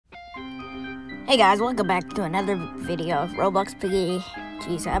Hey guys, welcome back to another video of Roblox Piggy.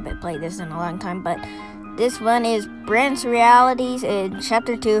 Jeez, I haven't played this in a long time, but this one is Brand's Realities, and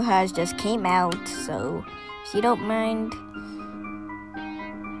Chapter 2 has just came out, so if you don't mind,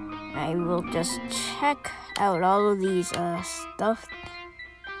 I will just check out all of these stuff.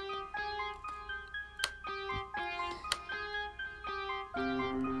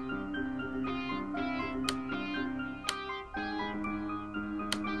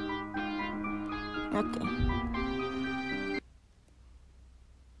 Okay.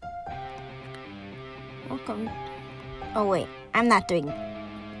 Welcome. Oh wait, I'm not doing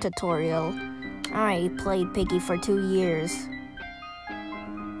tutorial. I already played Piggy for 2 years.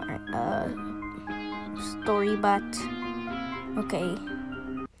 Alright, Storybot. Okay.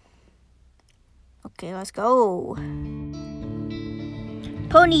 Okay, let's go.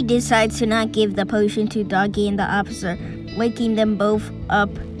 Pony decides to not give the potion to Doggy and the officer, waking them both up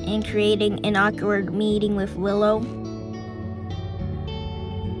and creating an awkward meeting with Willow.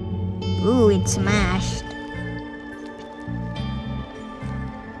 Ooh, it smashed.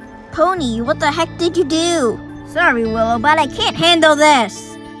 Pony, what the heck did you do? Sorry, Willow, but I can't handle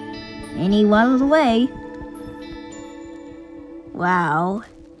this. And he waddled away. Wow.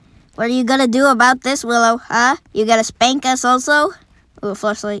 What are you gonna do about this, Willow, huh? You gonna spank us also? Ooh, a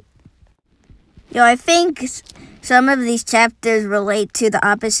flashlight. Yo, I think some of these chapters relate to the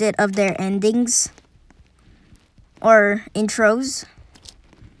opposite of their endings or intros.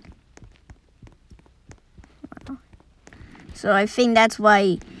 So I think that's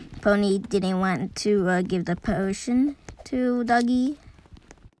why Pony didn't want to give the potion to Doggy.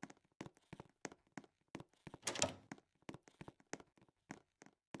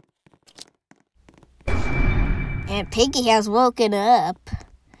 And Piggy has woken up.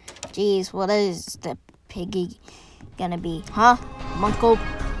 Jeez, what is the Piggy gonna be? Huh? Uncle?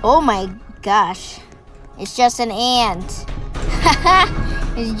 Oh my gosh. It's just an ant.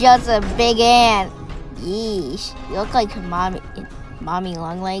 It's just a big ant. Yeesh. You look like mommy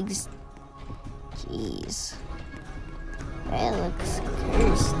long legs. Jeez. That looks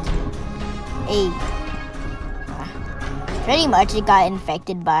cursed. Hey. Pretty much it got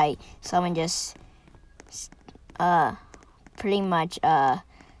infected by someone just pretty much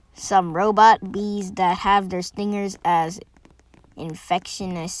some robot bees that have their stingers as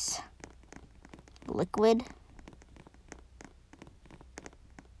infectious liquid.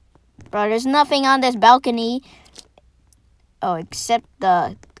 Bro, there's nothing on this balcony. Oh, except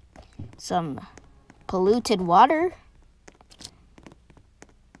some polluted water.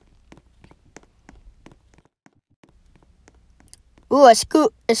 Ooh, a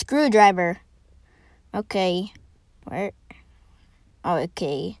screwdriver. Okay. Where? Oh,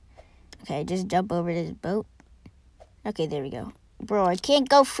 okay. Okay, just jump over this boat. Okay, there we go. Bro, I can't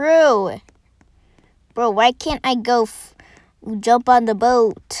go through. Bro, why can't I go jump on the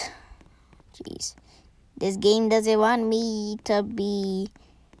boat? Jeez. This game doesn't want me to be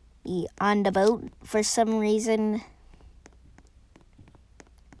on the boat for some reason.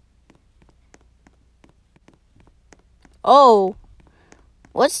 Oh.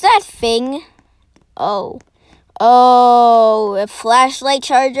 What's that thing? Oh, a flashlight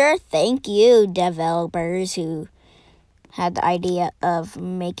charger? Thank you, developers who had the idea of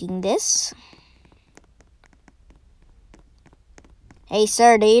making this. Hey,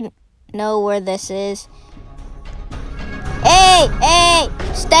 sir, do you know where this is? Hey,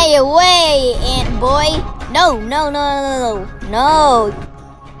 stay away, ant boy. No.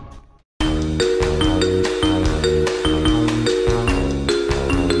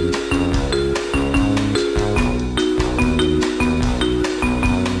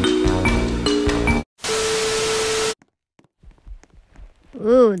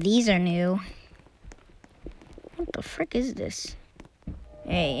 Ooh, these are new. What the frick is this?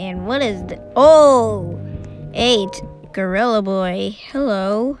 Hey, and what is the... Oh! Hey, it's Gorilla Boy.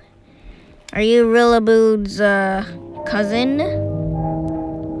 Hello. Are you Rillabood's, cousin?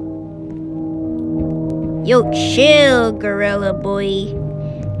 Yo, chill, Gorilla Boy.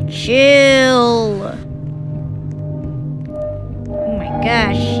 Chill. Oh my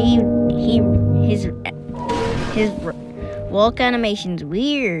gosh, his walk animation's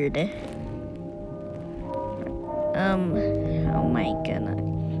weird. Oh my goodness.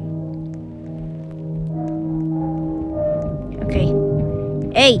 Okay.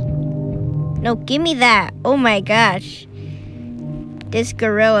 Hey! No, give me that. Oh my gosh. This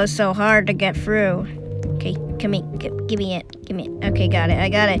gorilla's so hard to get through. Okay, come here. Give me it. Give me it. Okay, got it. I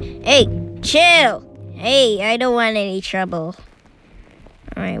got it. Hey, chill! Hey, I don't want any trouble.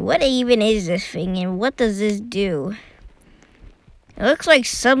 Alright, what even is this thing and what does this do? It looks like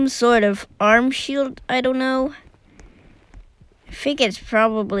some sort of arm shield. I don't know. I think it's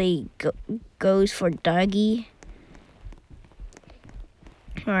probably goes for Doggy.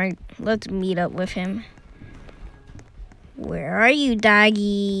 Alright, let's meet up with him. Where are you,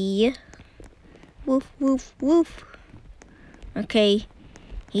 Doggy? Woof, woof, woof. Okay,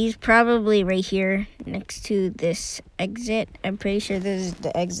 he's probably right here next to this exit. I'm pretty sure this is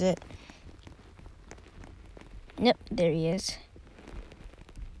the exit. Nope, there he is.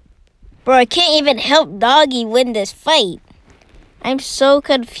 Bro, I can't even help Doggy win this fight. I'm so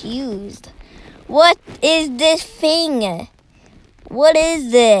confused. What is this thing? What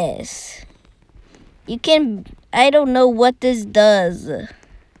is this? I don't know what this does.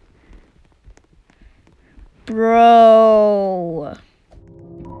 Bro.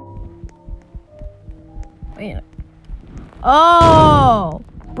 Wait. Oh!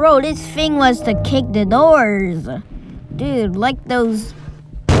 Bro, this thing was to kick the doors. Dude, like those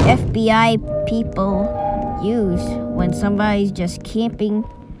FBI people use when somebody's just camping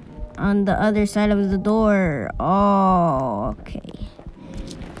on the other side of the door. Oh, okay.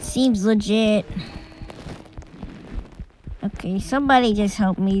 Seems legit. Okay, somebody just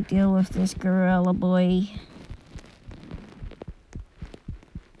help me deal with this gorilla boy.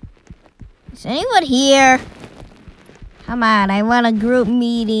 Is anyone here? Come on, I want a group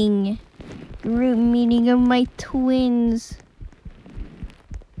meeting. Group meeting of my twins.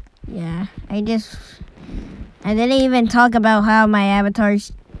 Yeah, I didn't even talk about how my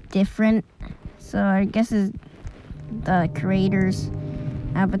avatar's different. So I guess it's the creator's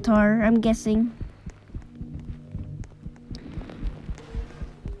avatar, I'm guessing.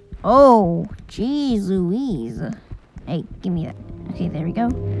 Oh, geez Louise. Hey, give me that. Okay, there we go.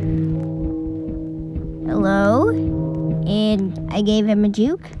 Hello? And I gave him a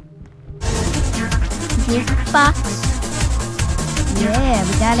juke. Jukebox. Yeah,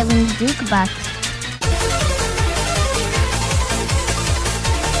 we got it in the jukebox.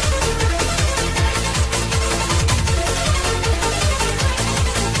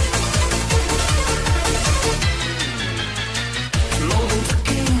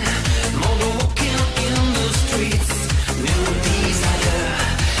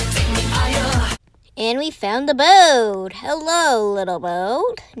 And we found the boat. Hello, little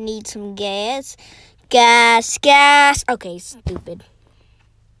boat. Need some gas. Gas. Okay, stupid.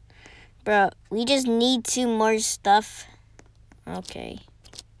 Bro, we just need 2 more stuff. Okay.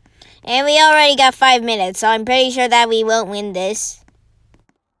 And we already got 5 minutes, so I'm pretty sure that we won't win this.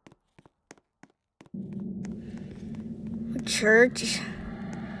 Church.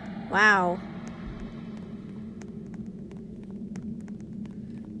 Wow.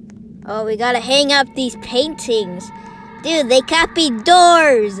 Oh, we gotta hang up these paintings. Dude, they copied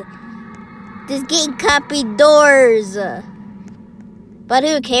doors. This game copied doors. But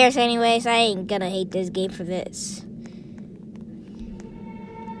who cares anyways? I ain't gonna hate this game for this.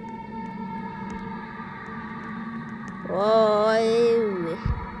 Whoa.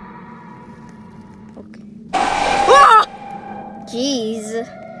 Okay. Ah! Jeez.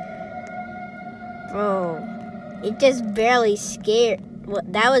 Bro. It just barely scared. Well,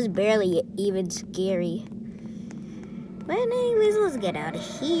 that was barely even scary. But anyways, let's get out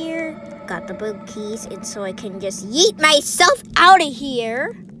of here. Got the boat keys, and so I can just yeet myself out of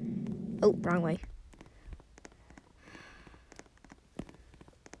here. Oh, wrong way.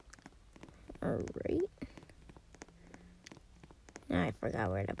 Alright. Now I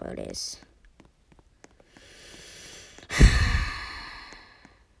forgot where the boat is.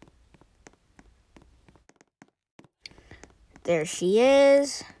 There she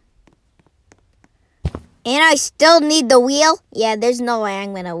is. And I still need the wheel. Yeah, there's no way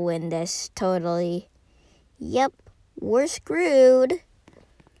I'm gonna win this. Totally. Yep, we're screwed.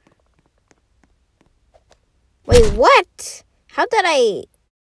 Wait, what? How did I...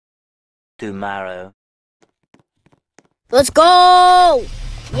 Tomorrow. Let's go!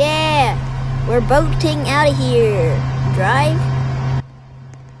 Yeah, we're boating out of here. Drive.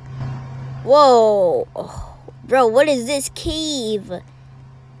 Whoa. Oh. Bro, what is this cave?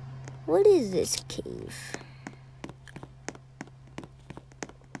 What is this cave?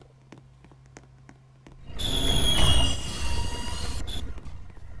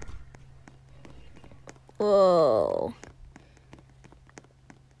 Whoa.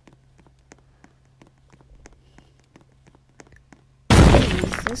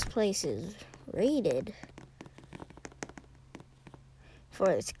 Jeez, this place is rated for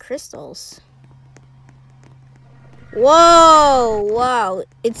its crystals. Whoa, wow,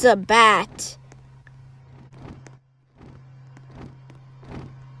 it's a bat.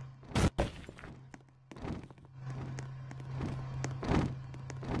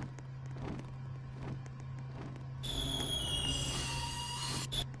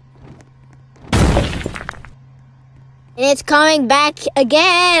 And it's coming back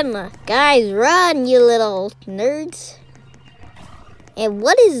again. Guys, run, you little nerds. And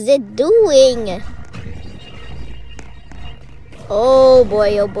what is it doing? Oh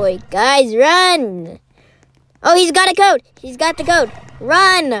boy. Guys, run. Oh, he's got a code. He's got the code.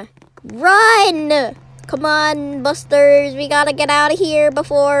 Run. Run. Come on, Busters. We gotta get out of here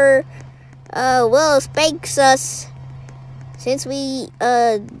before Will spanks us. Since we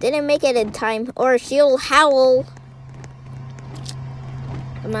didn't make it in time. Or she'll howl.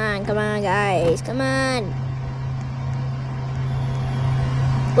 Come on, guys. Come on.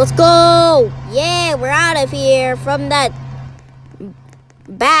 Let's go. Yeah, we're out of here from that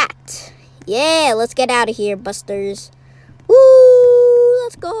bat. Yeah, let's get out of here, Busters. Woo!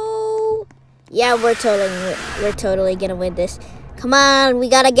 Let's go. Yeah, we're totally gonna win this. Come on, we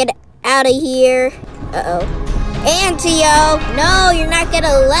gotta get out of here. Uh-oh. Antio! No, you're not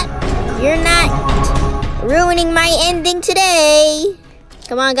ruining my ending today.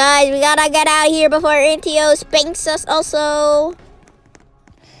 Come on, guys, we gotta get out of here before Antio spanks us also.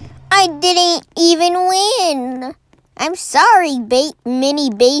 I didn't even win. I'm sorry, Mini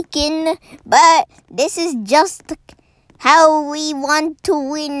Bacon, but this is just how we want to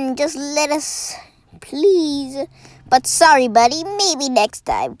win. Just let us, please. But sorry, buddy. Maybe next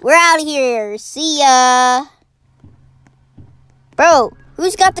time. We're out of here. See ya. Bro,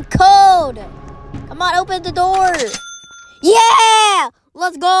 who's got the code? Come on, open the door. Yeah!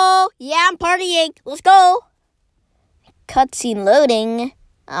 Let's go. Yeah, I'm partying. Let's go. Cutscene loading.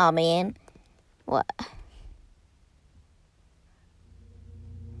 Oh, man. What?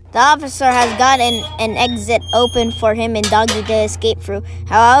 The officer has got an exit open for him and Doggy to escape through.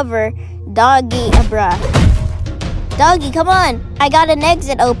 However, Doggy, come on. I got an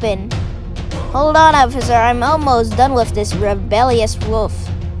exit open. Hold on, officer. I'm almost done with this rebellious wolf.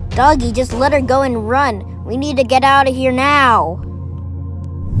 Doggy, just let her go and run. We need to get out of here now.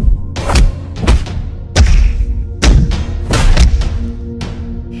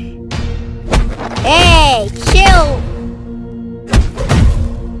 Hey, chill.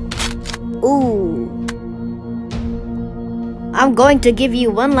 Ooh. I'm going to give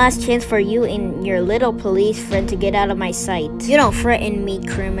you one last chance for you and your little police friend to get out of my sight. You don't threaten me,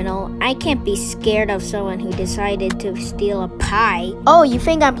 criminal. I can't be scared of someone who decided to steal a pie. Oh, you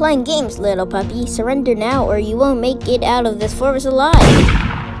think I'm playing games, little puppy? Surrender now or you won't make it out of this forest alive.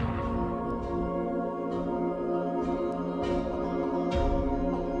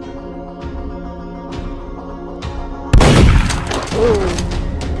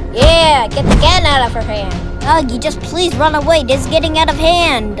 Yeah, get the gun out of her hand. Doggy, just please run away. This is getting out of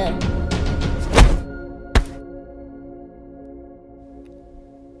hand.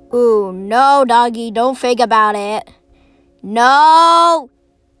 Ooh, no, Doggy, don't think about it. No!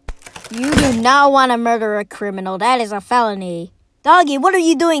 You do not want to murder a criminal. That is a felony. Doggy, what are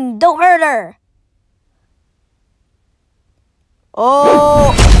you doing? Don't hurt her.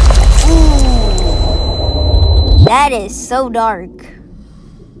 Oh! Ooh. That is so dark.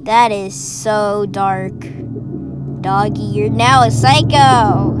 That is so dark. Doggy, you're now a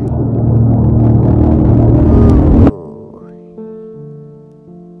psycho. Ooh.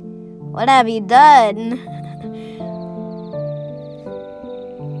 What have you done?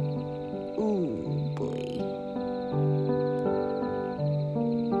 Ooh, boy.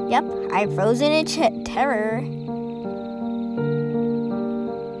 Yep, I'm frozen in terror.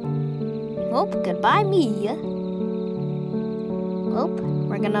 Well, goodbye, me. Well,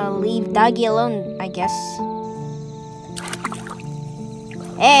 we're gonna leave Doggy alone, I guess.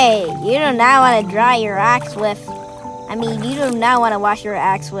 Hey, you do not want to dry your axe with... you do not want to wash your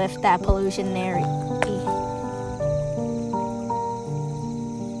axe with that pollution there.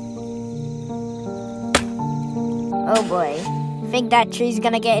 Oh boy. Think that tree's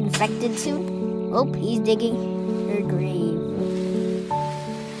gonna get infected soon? Oh, he's digging her grave.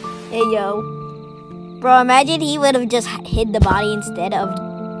 Hey, yo. Bro, imagine he would have just hid the body instead of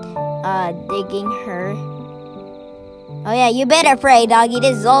digging her. Oh yeah, you better pray, Doggy.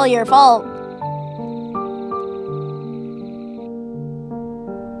 This is all your fault.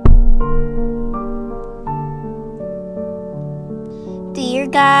 Dear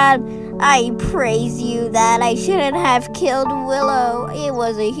God, I praise you that I shouldn't have killed Willow. It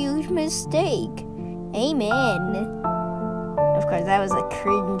was a huge mistake. Amen. Of course, that was a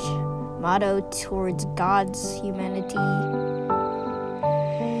cringe motto towards God's humanity.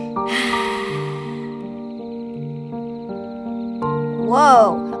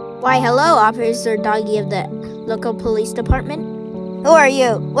 Whoa. Why, hello, Officer Doggy of the local police department. Who are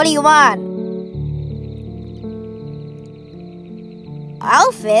you? What do you want?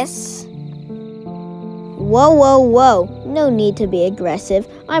 Alphys? Whoa, whoa, whoa. No need to be aggressive.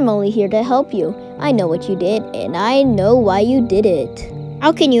 I'm only here to help you. I know what you did, and I know why you did it.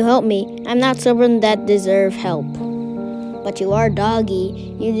 How can you help me? I'm not someone that deserves help. But you are,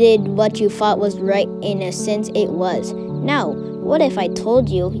 Doggy. You did what you thought was right. In a sense, it was. Now, what if I told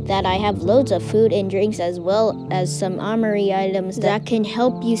you that I have loads of food and drinks as well as some armory items that can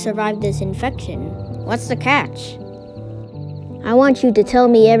help you survive this infection? What's the catch? I want you to tell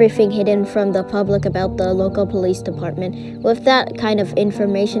me everything hidden from the public about the local police department. With that kind of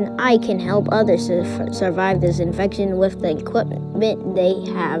information, I can help others survive this infection with the equipment they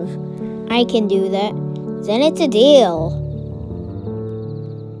have. I can do that. Then it's a deal.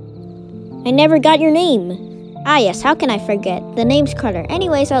 I never got your name. Ah yes, how can I forget? The name's Carter.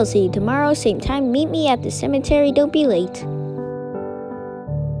 Anyways, I'll see you tomorrow, same time. Meet me at the cemetery. Don't be late.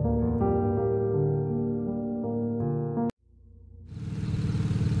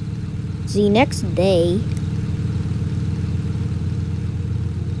 The next day,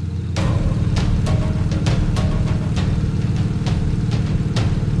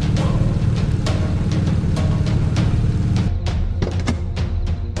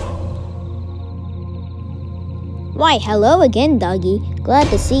 why, hello again, Doggy. Glad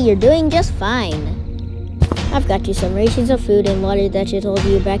to see you're doing just fine. I've got you some rations of food and water that should hold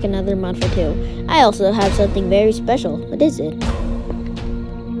you back another month or two. I also have something very special. What is it?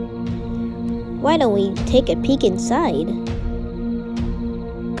 Why don't we take a peek inside?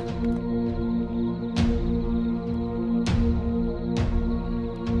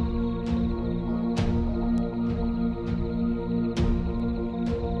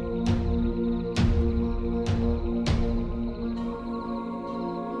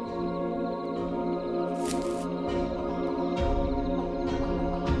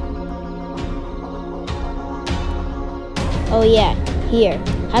 Oh yeah, here,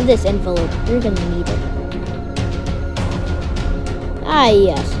 have this envelope. You're gonna need it. Ah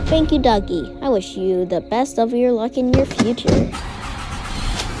yes, thank you, Doggy. I wish you the best of your luck in your future.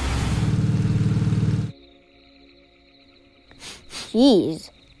 Jeez,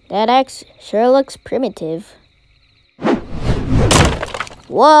 that axe sure looks primitive.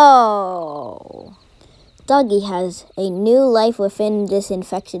 Whoa! Doggy has a new life within this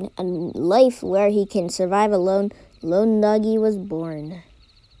infection, a life where he can survive alone. Lone Doggy was born.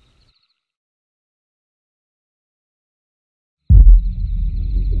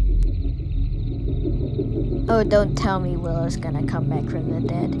 Oh, don't tell me Willow's gonna come back from the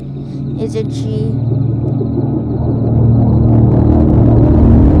dead. Isn't she?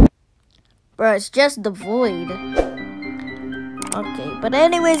 Bro, it's just the void. Okay, but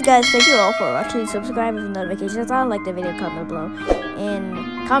anyways, guys, thank you all for watching. Subscribe with notifications on, like the video, comment below,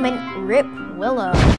 and comment RIP Willow.